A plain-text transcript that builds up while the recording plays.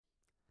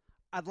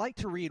I'd like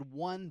to read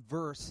one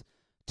verse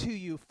to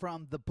you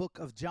from the book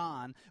of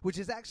John, which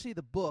is actually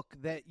the book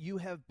that you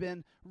have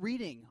been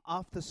reading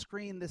off the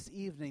screen this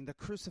evening, the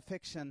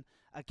crucifixion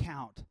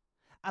account.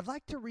 I'd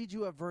like to read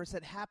you a verse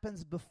that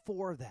happens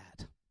before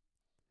that.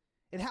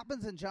 It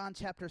happens in John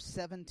chapter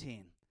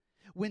 17.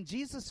 When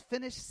Jesus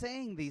finished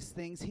saying these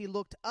things, he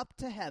looked up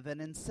to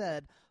heaven and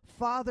said,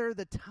 "Father,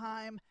 the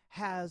time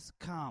has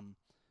come.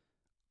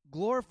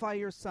 Glorify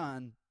your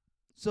Son,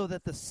 so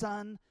that the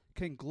Son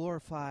can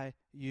glorify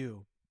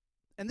you."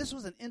 And this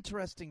was an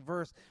interesting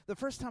verse. The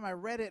first time I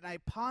read it and I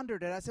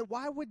pondered it, I said,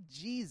 why would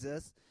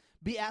Jesus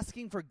be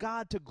asking for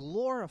God to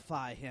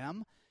glorify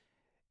him?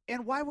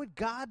 And why would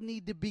God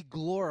need to be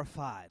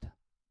glorified?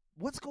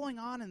 What's going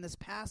on in this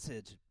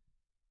passage?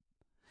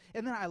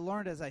 And then I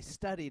learned as I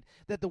studied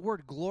that the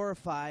word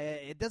glorify,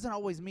 it doesn't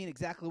always mean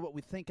exactly what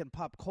we think in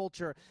pop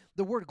culture.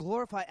 The word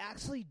glorify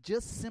actually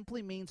just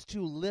simply means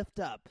to lift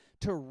up,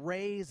 to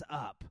raise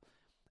up.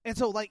 And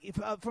so, like, if,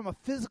 from a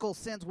physical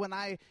sense, when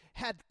I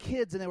had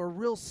kids and they were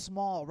real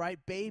small, right,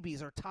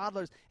 babies or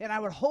toddlers, and I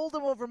would hold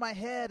them over my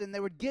head and they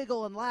would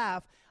giggle and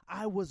laugh,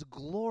 I was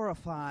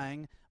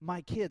glorifying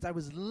my kids. I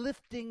was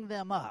lifting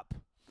them up.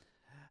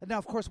 Now,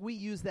 of course, we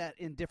use that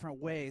in different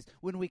ways.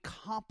 When we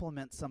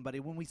compliment somebody,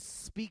 when we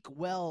speak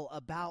well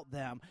about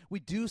them, we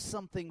do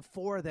something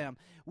for them,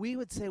 we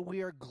would say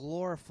we are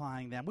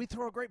glorifying them. We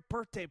throw a great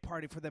birthday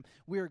party for them.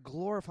 We are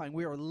glorifying,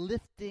 we are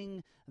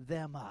lifting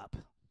them up.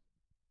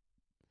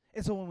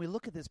 And so when we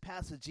look at this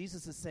passage,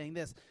 Jesus is saying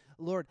this,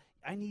 Lord,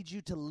 I need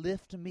you to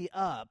lift me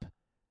up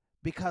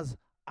because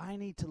I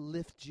need to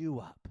lift you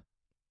up.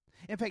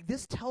 In fact,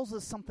 this tells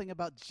us something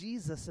about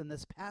Jesus in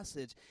this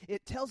passage.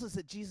 It tells us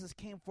that Jesus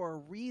came for a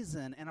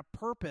reason and a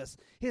purpose.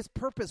 His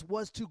purpose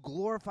was to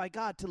glorify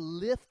God, to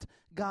lift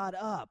God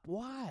up.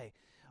 Why?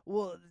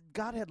 Well,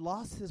 God had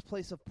lost his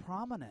place of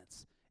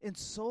prominence in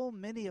so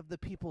many of the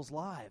people's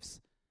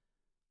lives.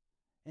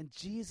 And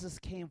Jesus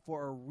came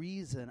for a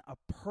reason, a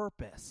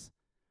purpose.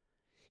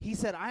 He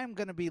said, I am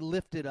going to be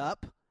lifted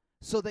up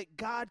so that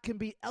God can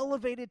be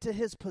elevated to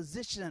his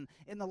position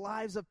in the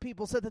lives of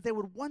people so that they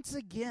would once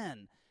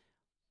again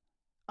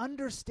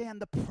understand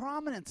the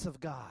prominence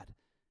of God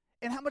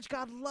and how much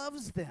God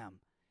loves them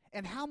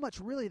and how much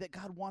really that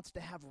God wants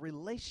to have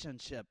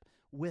relationship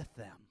with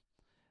them.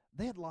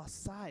 They had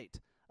lost sight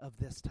of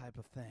this type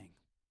of thing.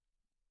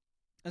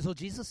 And so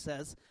Jesus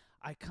says,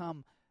 I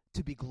come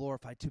to be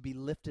glorified, to be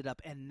lifted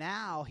up. And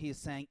now he is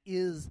saying,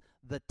 is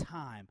the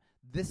time.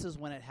 This is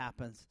when it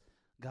happens,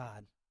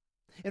 God.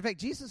 In fact,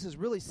 Jesus is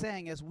really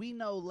saying, as we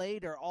know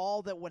later,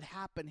 all that would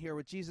happen here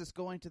with Jesus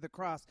going to the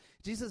cross.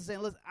 Jesus is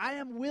saying, listen, I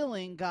am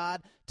willing,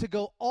 God, to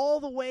go all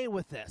the way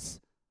with this.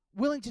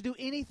 Willing to do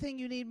anything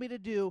you need me to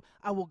do.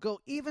 I will go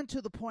even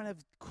to the point of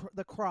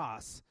the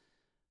cross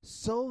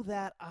so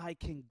that I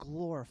can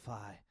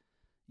glorify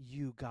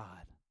you,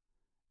 God.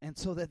 And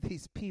so that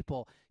these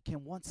people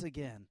can once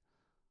again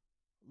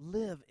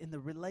live in the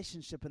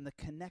relationship and the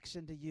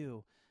connection to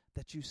you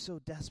that you so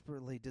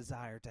desperately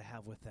desire to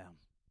have with them.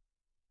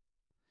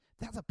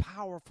 That's a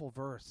powerful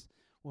verse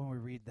when we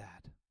read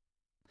that.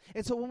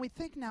 And so when we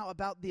think now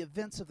about the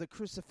events of the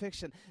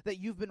crucifixion that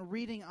you've been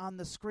reading on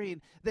the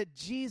screen, that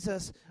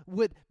Jesus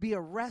would be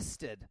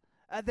arrested,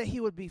 that he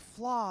would be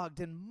flogged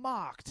and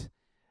mocked,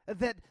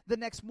 that the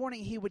next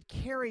morning he would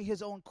carry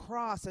his own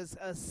cross as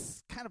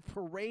a kind of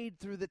parade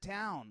through the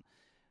town,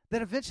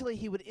 that eventually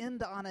he would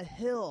end on a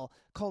hill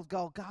called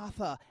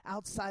Golgotha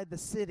outside the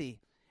city,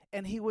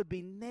 and he would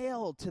be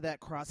nailed to that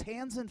cross,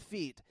 hands and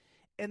feet,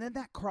 and then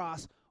that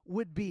cross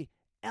would be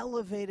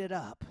elevated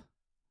up,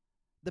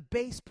 the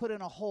base put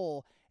in a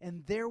hole,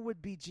 and there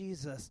would be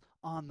Jesus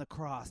on the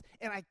cross.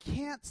 And I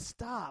can't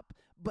stop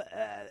but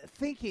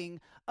thinking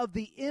of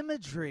the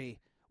imagery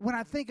when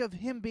I think of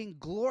him being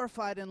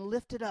glorified and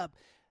lifted up,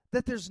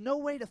 that there's no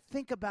way to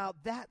think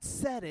about that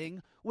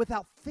setting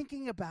without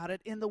thinking about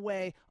it in the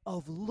way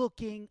of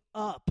looking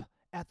up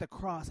at the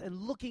cross and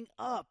looking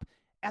up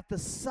at the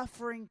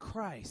suffering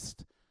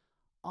Christ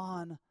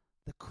on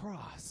the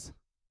cross.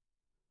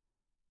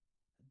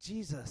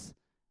 Jesus,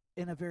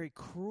 in a very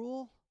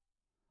cruel,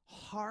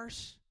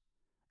 harsh,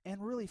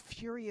 and really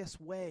furious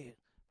way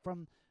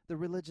from the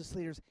religious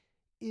leaders,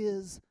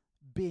 is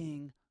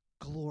being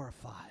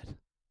glorified.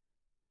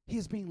 He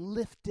is being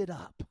lifted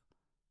up.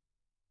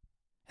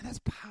 And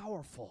that's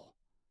powerful.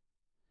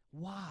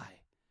 Why?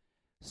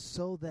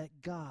 So that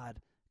God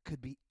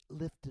could be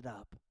lifted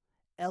up,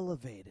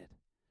 elevated,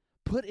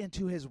 put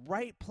into his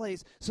right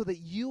place so that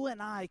you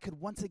and I could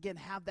once again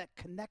have that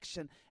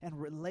connection and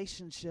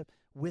relationship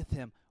with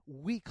him.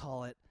 We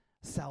call it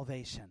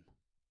salvation.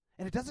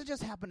 And it doesn't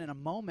just happen in a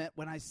moment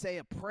when I say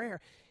a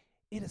prayer.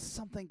 It is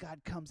something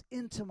God comes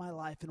into my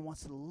life and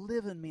wants to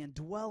live in me and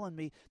dwell in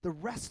me the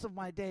rest of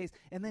my days.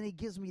 And then he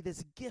gives me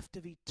this gift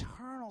of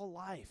eternal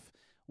life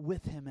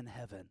with him in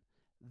heaven.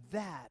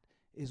 That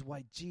is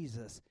why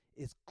Jesus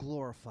is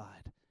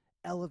glorified,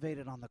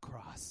 elevated on the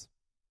cross.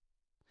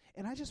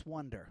 And I just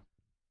wonder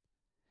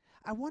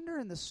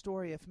in the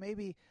story if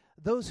maybe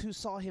those who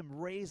saw him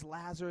raise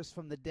Lazarus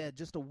from the dead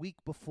just a week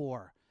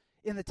before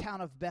in the town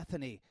of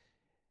Bethany,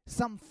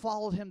 Some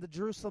followed him to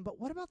Jerusalem, but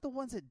what about the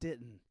ones that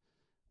didn't?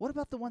 What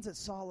about the ones that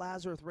saw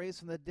Lazarus raised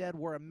from the dead,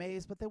 were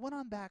amazed, but they went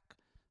on back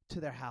to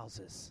their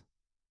houses?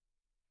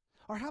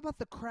 Or how about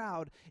the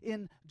crowd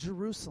in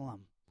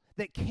Jerusalem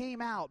that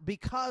came out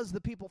because the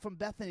people from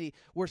Bethany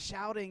were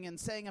shouting and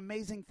saying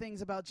amazing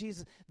things about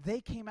Jesus? They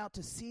came out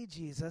to see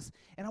Jesus,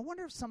 and I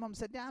wonder if some of them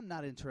said, I'm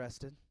not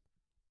interested.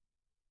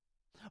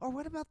 Or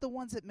what about the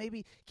ones that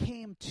maybe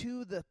came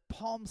to the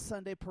Palm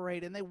Sunday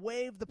parade and they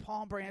waved the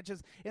palm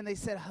branches and they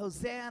said,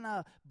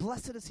 Hosanna,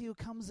 blessed is he who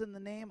comes in the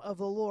name of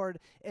the Lord,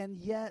 and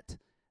yet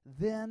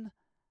then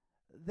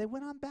they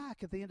went on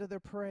back at the end of their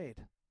parade.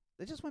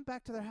 They just went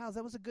back to their house.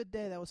 That was a good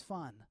day. That was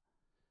fun.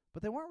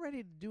 But they weren't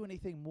ready to do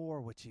anything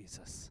more with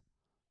Jesus.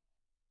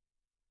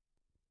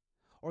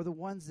 Or the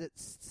ones that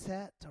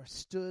sat or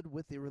stood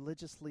with the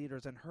religious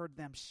leaders and heard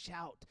them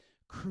shout,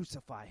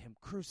 crucify him,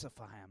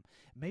 crucify him.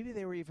 Maybe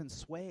they were even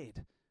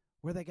swayed,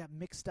 where they got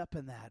mixed up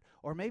in that.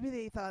 Or maybe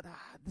they thought,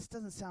 this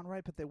doesn't sound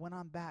right, but they went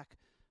on back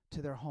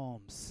to their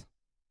homes.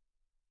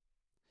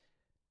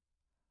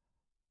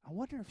 I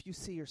wonder if you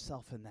see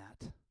yourself in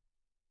that.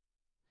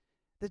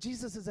 That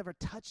Jesus has ever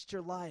touched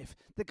your life,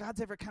 that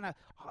God's ever kind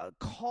of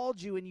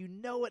called you and you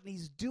know it and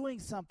he's doing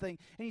something,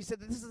 and you said,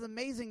 this is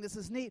amazing, this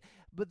is neat,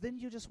 but then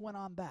you just went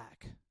on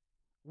back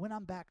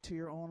to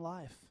your own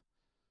life,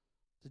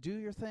 to do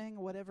your thing,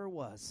 whatever it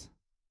was.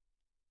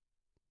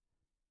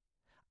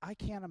 I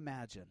can't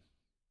imagine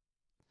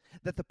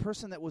that the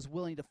person that was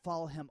willing to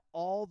follow him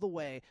all the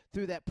way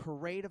through that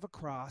parade of a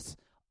cross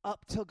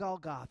up to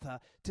Golgotha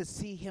to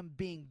see him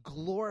being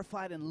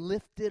glorified and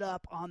lifted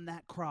up on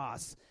that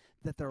cross,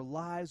 that their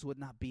lives would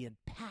not be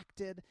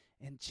impacted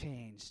and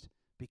changed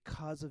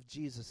because of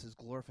Jesus'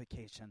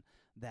 glorification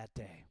that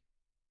day.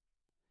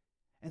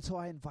 And so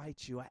I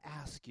invite you, I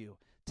ask you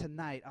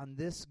tonight on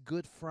this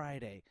Good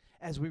Friday,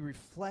 as we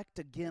reflect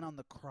again on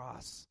the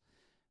cross,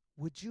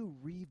 would you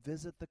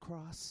revisit the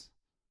cross?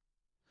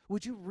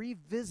 Would you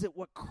revisit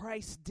what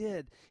Christ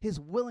did, his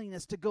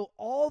willingness to go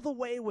all the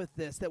way with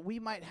this, that we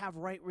might have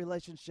right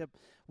relationship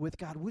with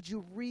God? Would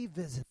you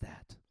revisit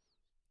that?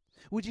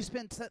 Would you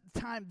spend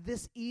time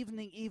this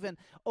evening even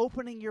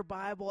opening your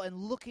Bible and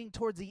looking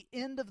towards the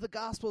end of the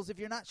Gospels? If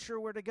you're not sure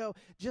where to go,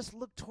 just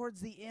look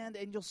towards the end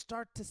and you'll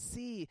start to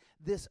see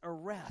this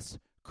arrest,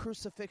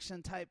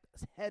 crucifixion type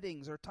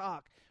headings or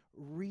talk.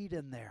 Read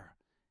in there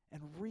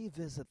and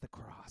revisit the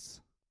cross.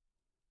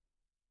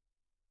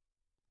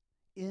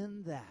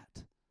 In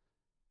that,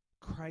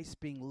 Christ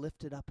being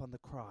lifted up on the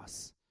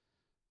cross,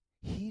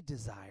 he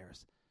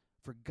desires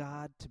for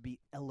God to be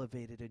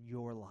elevated in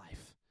your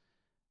life.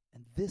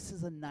 And this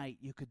is a night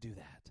you could do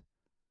that.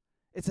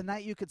 It's a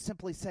night you could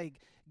simply say,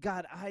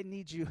 God, I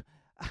need you.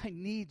 I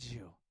need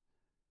you.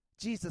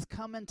 Jesus,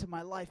 come into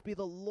my life. Be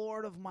the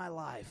Lord of my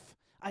life.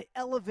 I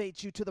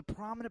elevate you to the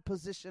prominent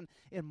position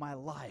in my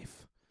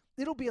life.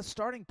 It'll be a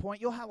starting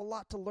point. You'll have a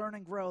lot to learn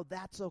and grow.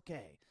 That's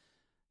okay.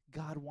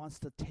 God wants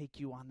to take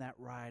you on that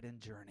ride and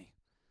journey.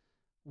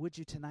 Would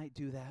you tonight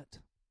do that?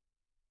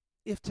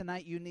 If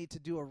tonight you need to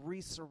do a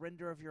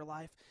resurrender of your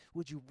life,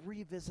 would you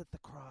revisit the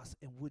cross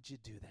and would you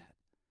do that?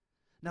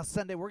 Now,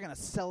 Sunday, we're going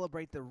to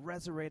celebrate the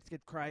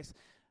resurrected Christ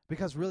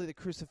because really the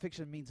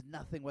crucifixion means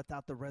nothing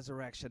without the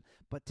resurrection.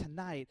 But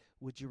tonight,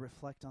 would you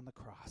reflect on the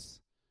cross,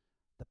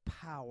 the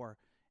power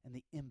and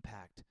the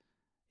impact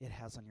it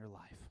has on your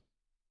life?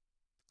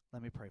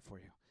 Let me pray for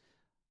you.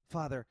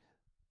 Father,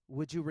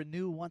 would you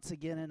renew once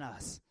again in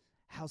us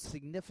how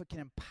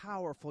significant and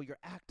powerful your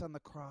act on the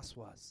cross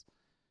was?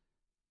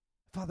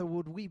 Father,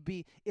 would we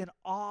be in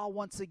awe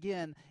once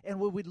again, and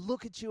would we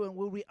look at you and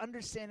would we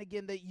understand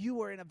again that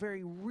you are in a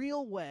very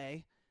real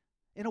way,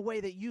 in a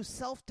way that you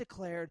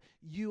self-declared,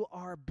 you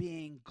are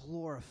being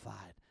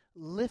glorified,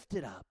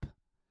 lifted up.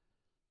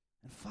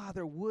 And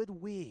Father, would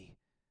we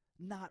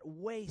not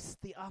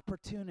waste the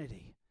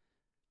opportunity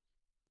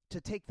to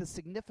take the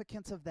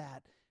significance of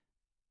that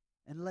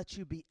and let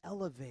you be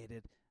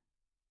elevated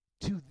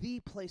to the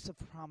place of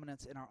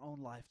prominence in our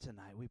own life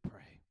tonight, we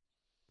pray.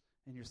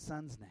 In your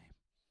Son's name.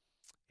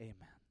 Amen.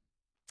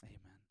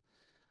 Amen.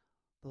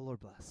 The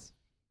Lord bless.